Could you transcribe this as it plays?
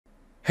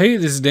Hey,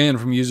 this is Dan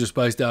from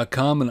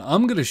UserSpice.com, and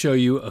I'm going to show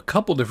you a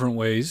couple different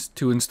ways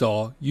to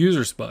install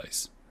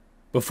UserSpice.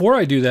 Before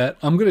I do that,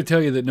 I'm going to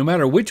tell you that no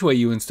matter which way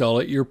you install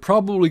it, you're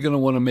probably going to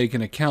want to make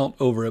an account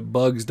over at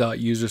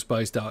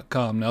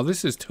bugs.userspice.com. Now,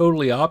 this is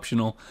totally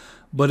optional,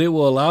 but it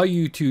will allow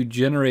you to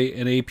generate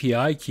an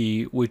API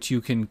key which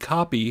you can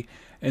copy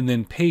and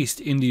then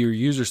paste into your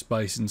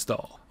UserSpice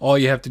install. All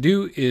you have to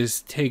do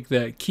is take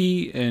that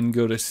key and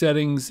go to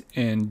Settings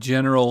and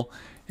General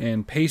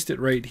and paste it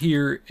right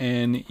here,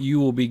 and you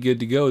will be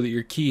good to go that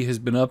your key has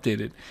been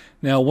updated.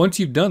 Now, once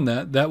you've done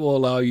that, that will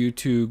allow you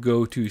to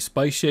go to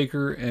Spice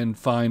Shaker and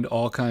find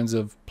all kinds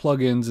of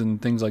plugins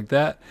and things like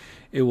that.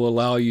 It will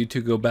allow you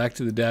to go back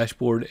to the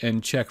dashboard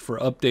and check for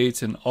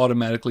updates and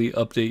automatically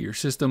update your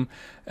system,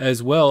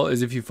 as well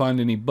as if you find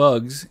any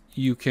bugs,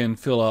 you can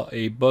fill out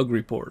a bug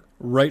report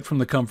right from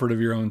the comfort of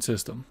your own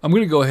system. I'm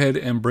going to go ahead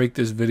and break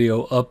this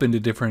video up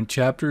into different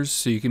chapters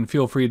so you can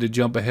feel free to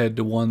jump ahead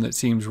to one that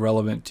seems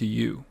relevant to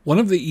you. One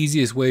of the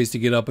easiest ways to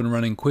get up and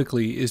running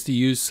quickly is to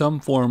use some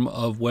form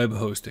of web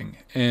hosting,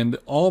 and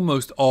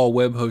almost all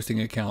web hosting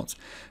accounts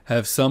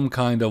have some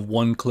kind of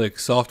one-click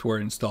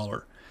software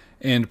installer.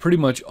 And pretty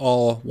much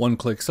all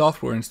one-click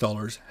software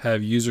installers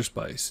have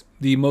UserSpice.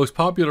 The most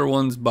popular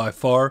ones by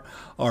far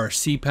are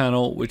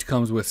cPanel, which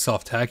comes with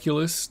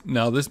Softaculous.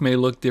 Now, this may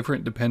look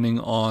different depending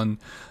on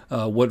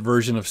what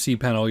version of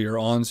cPanel you're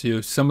on.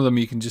 So some of them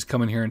you can just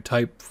come in here and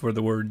type for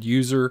the word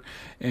user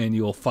and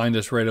you'll find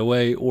us right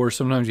away. Or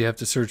sometimes you have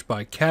to search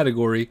by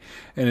category,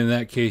 and in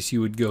that case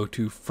you would go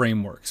to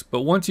frameworks.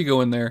 But once you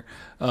go in there,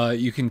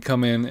 you can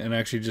come in and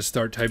actually just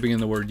start typing in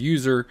the word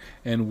user,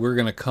 and we're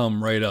going to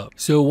come right up.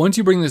 So once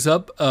you bring this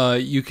up,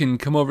 you can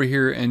come over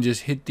here and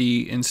just hit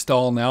the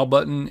install now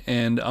button,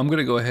 and I'm going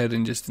to go ahead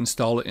and just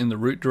install it in the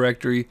root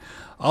directory.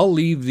 I'll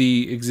leave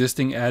the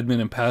existing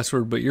admin and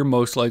password, but you're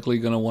most likely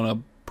going to want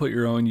to put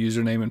your own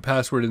username and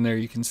password in there.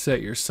 You can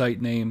set your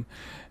site name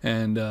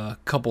and a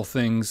couple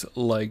things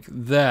like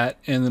that,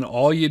 and then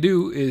all you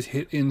do is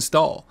hit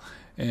install.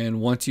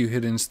 And once you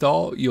hit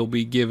install, you'll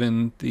be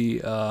given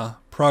the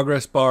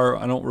progress bar.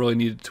 I don't really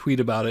need to tweet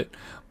about it,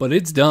 but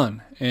it's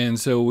done. And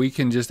so we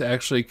can just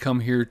actually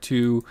come here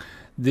to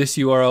this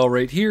URL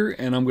right here,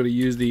 and I'm going to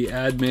use the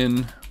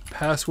admin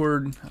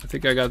password. I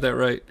think I got that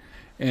right.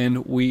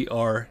 And we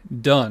are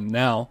done.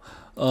 Now,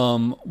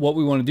 what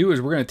we want to do is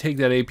we're going to take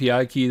that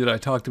API key that I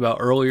talked about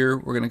earlier.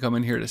 We're going to come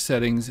in here to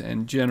Settings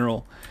and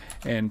General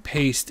and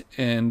paste.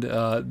 And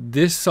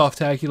this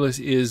Softaculous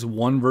is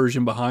one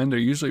version behind. They're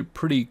usually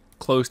pretty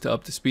close to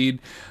up to speed,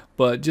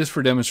 but just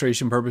for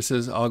demonstration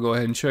purposes, I'll go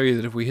ahead and show you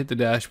that if we hit the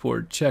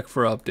dashboard, check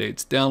for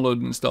updates, download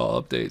and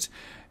install updates,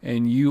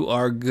 and you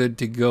are good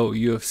to go.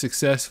 You have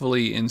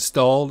successfully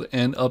installed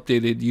and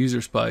updated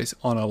UserSpice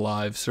on a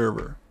live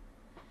server.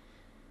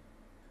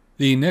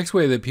 The next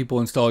way that people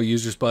install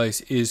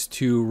UserSpice is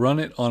to run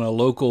it on a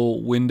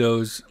local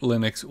Windows,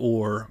 Linux,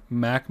 or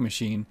Mac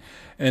machine.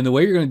 And the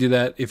way you're going to do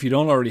that, if you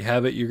don't already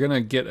have it, you're going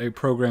to get a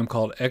program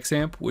called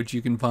XAMPP, which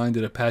you can find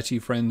at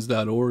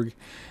apachefriends.org.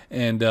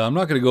 And I'm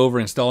not going to go over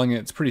installing it.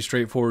 It's pretty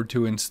straightforward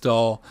to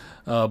install,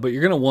 but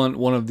you're going to want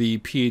one of the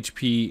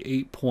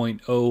PHP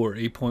 8.0 or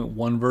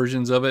 8.1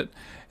 versions of it.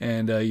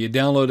 And you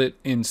download it,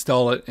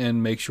 install it,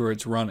 and make sure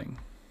it's running.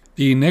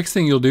 The next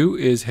thing you'll do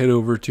is head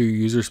over to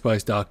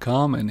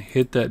userspice.com and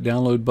hit that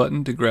download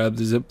button to grab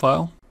the zip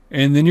file.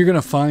 And then you're going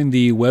to find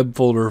the web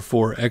folder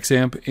for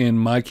XAMPP. In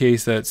my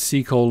case, that's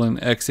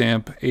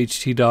c:\xampp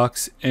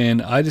htdocs.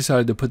 And I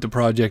decided to put the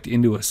project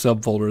into a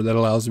subfolder that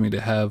allows me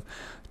to have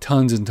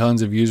tons and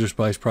tons of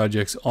UserSpice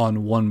projects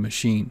on one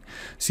machine.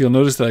 So you'll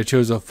notice that I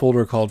chose a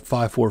folder called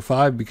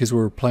 545 because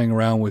we're playing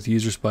around with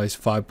UserSpice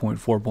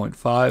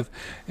 5.4.5.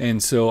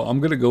 And so I'm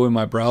going to go in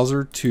my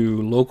browser to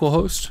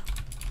localhost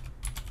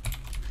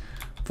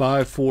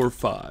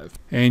 545,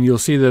 and you'll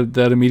see that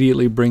that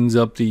immediately brings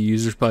up the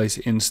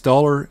UserSpice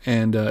installer,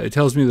 and it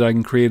tells me that I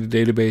can create a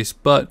database,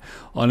 but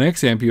on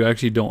XAMPP you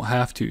actually don't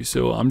have to.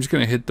 So I'm just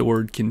going to hit the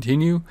word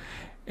continue,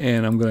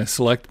 and I'm going to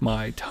select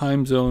my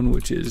time zone,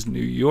 which is New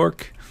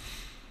York,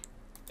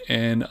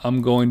 and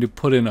I'm going to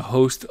put in a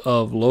host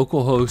of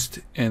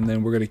localhost, and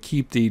then we're going to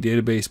keep the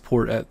database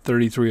port at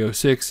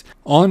 3306.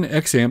 On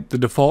XAMPP, the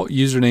default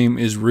username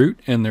is root,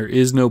 and there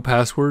is no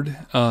password.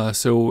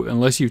 So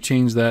unless you've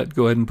changed that,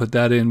 go ahead and put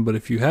that in. But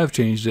if you have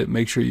changed it,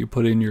 make sure you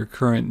put in your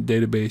current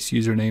database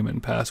username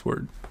and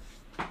password.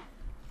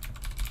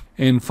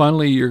 And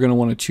finally, you're going to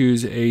want to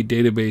choose a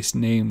database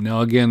name.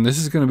 Now again, this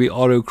is going to be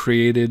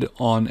auto-created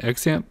on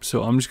XAMPP,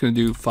 so I'm just going to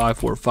do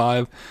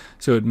 545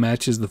 so it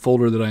matches the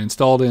folder that I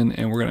installed in,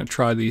 and we're going to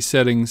try these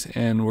settings,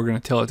 and we're going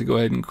to tell it to go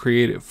ahead and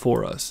create it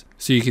for us.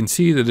 So you can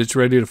see that it's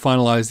ready to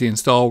finalize the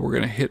install. We're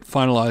going to hit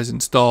finalize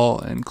install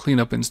and clean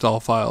up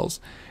install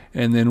files.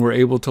 And then we're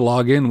able to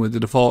log in with the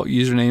default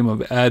username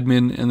of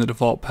admin and the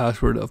default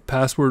password of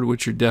password,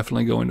 which you're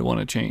definitely going to want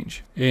to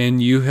change.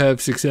 And you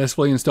have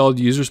successfully installed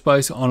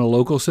UserSpice on a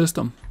local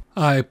system.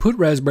 I put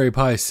Raspberry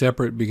Pi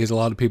separate because a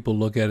lot of people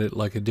look at it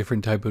like a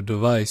different type of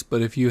device,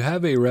 but if you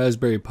have a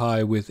Raspberry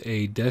Pi with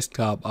a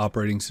desktop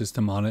operating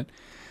system on it,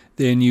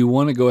 then you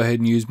want to go ahead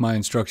and use my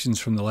instructions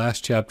from the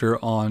last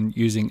chapter on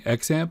using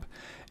XAMPP.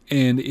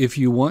 And if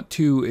you want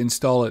to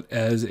install it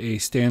as a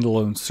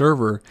standalone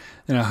server,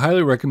 then I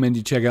highly recommend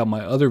you check out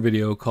my other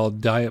video called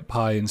Diet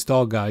Pi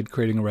Install Guide,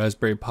 Creating a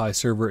Raspberry Pi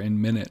Server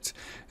in Minutes.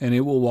 And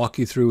it will walk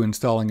you through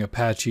installing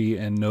Apache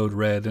and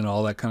Node-RED and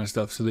all that kind of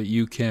stuff so that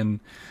you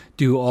can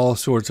do all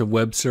sorts of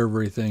web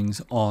servery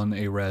things on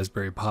a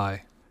Raspberry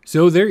Pi.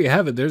 So there you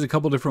have it. There's a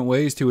couple different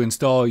ways to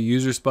install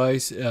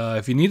UserSpice.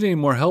 If you need any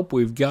more help,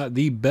 we've got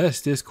the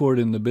best Discord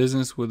in the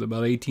business with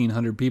about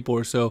 1,800 people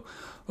or so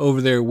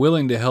over there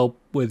willing to help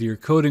with your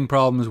coding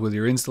problems, with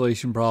your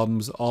installation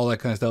problems, all that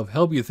kind of stuff,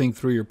 help you think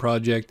through your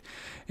project.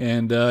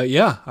 And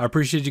yeah, I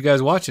appreciate you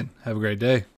guys watching. Have a great day.